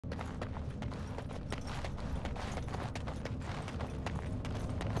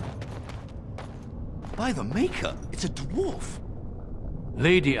By the Maker, it's a dwarf.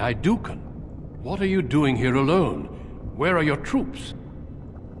 Lady Idukan, what are you doing here alone? Where are your troops?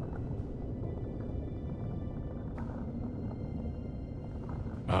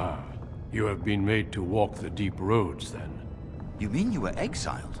 Ah, you have been made to walk the deep roads, then. You mean you were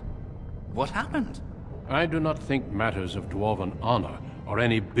exiled? What happened? I do not think matters of dwarven honor are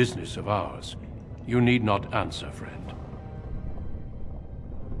any business of ours. You need not answer, friend.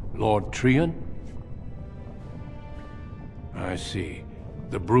 Lord Trian? I see.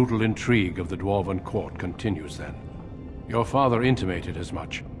 The brutal intrigue of the Dwarven court continues, then. Your father intimated as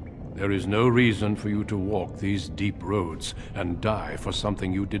much. There is no reason for you to walk these deep roads and die for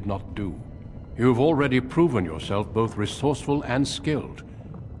something you did not do. You've already proven yourself both resourceful and skilled,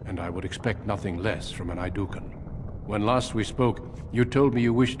 and I would expect nothing less from an Idukan. When last we spoke, you told me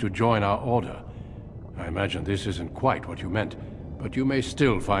you wished to join our order. I imagine this isn't quite what you meant, but you may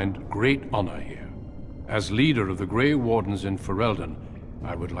still find great honor here. As leader of the Grey Wardens in Ferelden,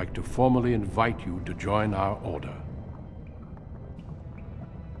 I would like to formally invite you to join our order.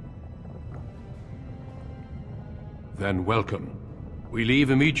 Then welcome. We leave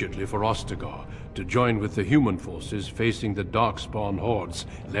immediately for Ostagar to join with the human forces facing the Darkspawn hordes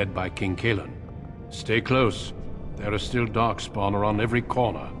led by King Kaelan. Stay close. There are still Darkspawn around every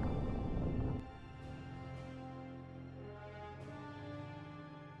corner.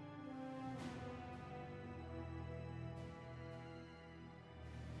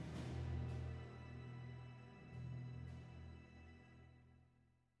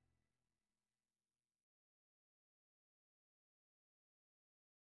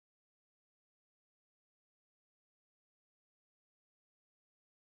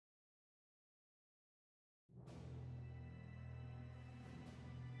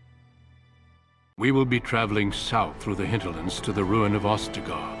 We will be traveling south through the hinterlands to the ruin of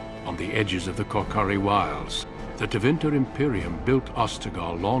Ostagar, on the edges of the Korcari Wilds. The Tevinter Imperium built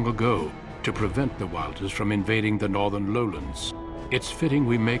Ostagar long ago to prevent the Wilders from invading the northern lowlands. It's fitting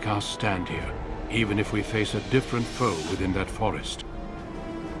we make our stand here, even if we face a different foe within that forest.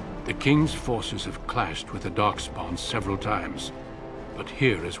 The King's forces have clashed with the Darkspawn several times, but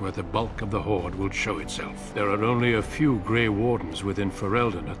here is where the bulk of the Horde will show itself. There are only a few Grey Wardens within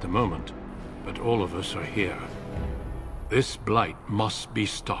Ferelden at the moment, but all of us are here. This blight must be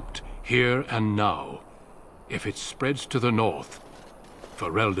stopped, here and now. If it spreads to the north,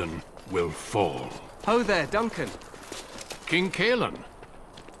 Ferelden will fall. Ho there, Duncan. King Kaelan,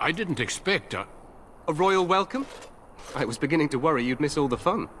 I didn't expect a royal welcome? I was beginning to worry you'd miss all the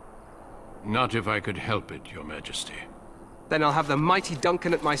fun. Not if I could help it, Your Majesty. Then I'll have the mighty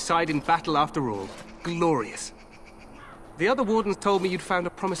Duncan at my side in battle after all. Glorious. The other wardens told me you'd found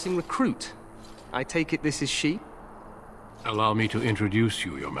a promising recruit. I take it this is she? Allow me to introduce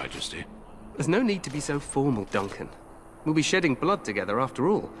you, Your Majesty. There's no need to be so formal, Duncan. We'll be shedding blood together after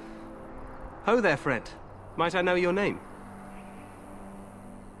all. Ho there, friend. Might I know your name?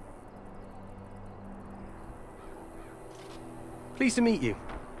 Pleased to meet you.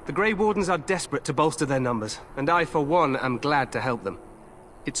 The Grey Wardens are desperate to bolster their numbers, and I, for one, am glad to help them.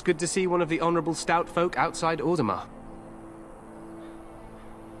 It's good to see one of the honorable stout folk outside Orzammar.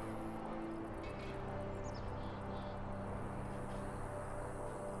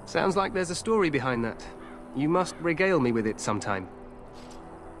 Sounds like there's a story behind that. You must regale me with it sometime.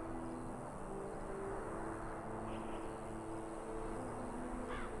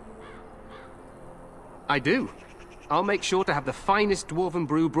 I do. I'll make sure to have the finest dwarven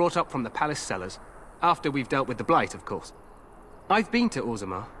brew brought up from the palace cellars. After we've dealt with the blight, of course. I've been to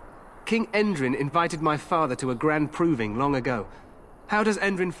Orzammar. King Endrin invited my father to a grand proving long ago. How does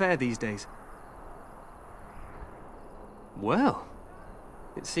Endrin fare these days? Well,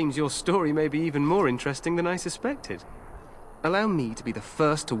 it seems your story may be even more interesting than I suspected. Allow me to be the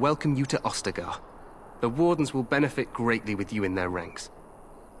first to welcome you to Ostagar. The Wardens will benefit greatly with you in their ranks.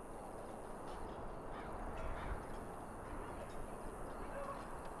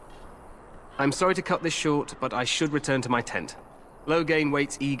 I'm sorry to cut this short, but I should return to my tent. Loghain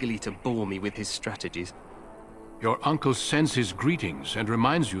waits eagerly to bore me with his strategies. Your uncle sends his greetings and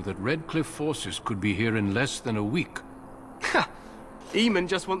reminds you that Redcliffe forces could be here in less than a week. Ha! Eamon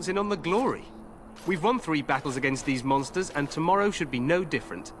just wants in on the glory. We've won 3 battles against these monsters, and tomorrow should be no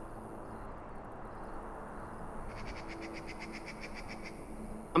different.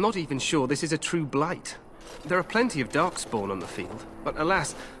 I'm not even sure this is a true blight. There are plenty of Darkspawn on the field, but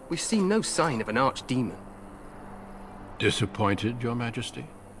alas, we've seen no sign of an archdemon. Disappointed, Your Majesty?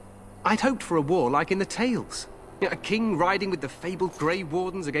 I'd hoped for a war like in the tales. A king riding with the fabled Grey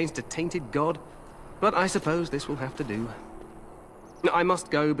Wardens against a tainted god. But I suppose this will have to do. I must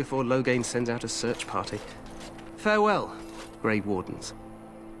go before Loghain sends out a search party. Farewell, Grey Wardens.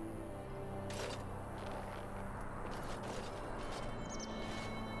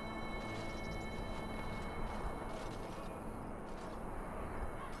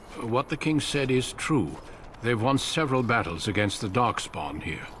 What the king said is true. They've won several battles against the Darkspawn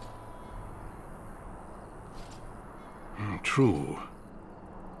here. True.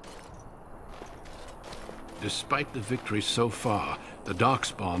 Despite the victories so far, the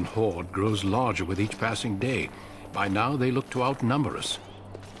Darkspawn horde grows larger with each passing day. By now, they look to outnumber us.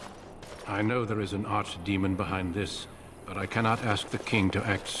 I know there is an archdemon behind this, but I cannot ask the king to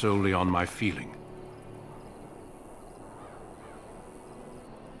act solely on my feeling.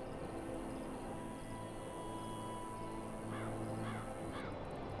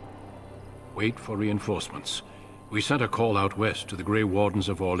 Wait for reinforcements. We sent a call out west to the Grey Wardens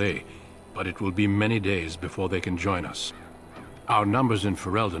of Orlais, but it will be many days before they can join us. Our numbers in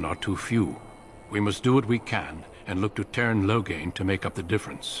Ferelden are too few. We must do what we can and look to Teyrn Loghain to make up the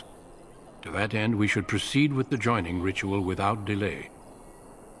difference. To that end, we should proceed with the joining ritual without delay.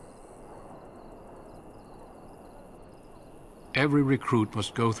 Every recruit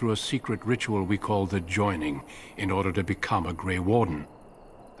must go through a secret ritual we call the joining in order to become a Grey Warden.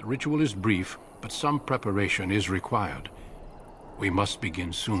 The ritual is brief, but some preparation is required. We must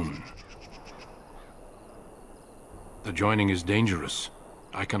begin soon. The joining is dangerous.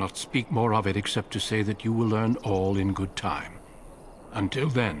 I cannot speak more of it except to say that you will learn all in good time. Until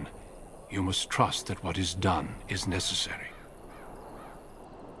then, you must trust that what is done is necessary.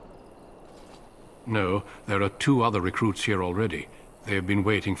 No, there are 2 other recruits here already. They have been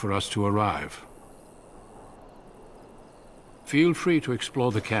waiting for us to arrive. Feel free to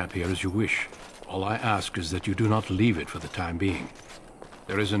explore the camp here as you wish. All I ask is that you do not leave it for the time being.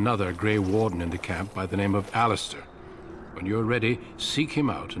 There is another Grey Warden in the camp by the name of Alistair. When you're ready, seek him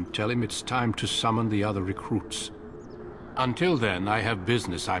out and tell him it's time to summon the other recruits. Until then, I have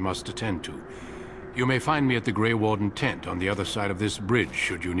business I must attend to. You may find me at the Grey Warden tent on the other side of this bridge,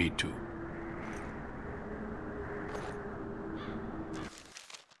 should you need to.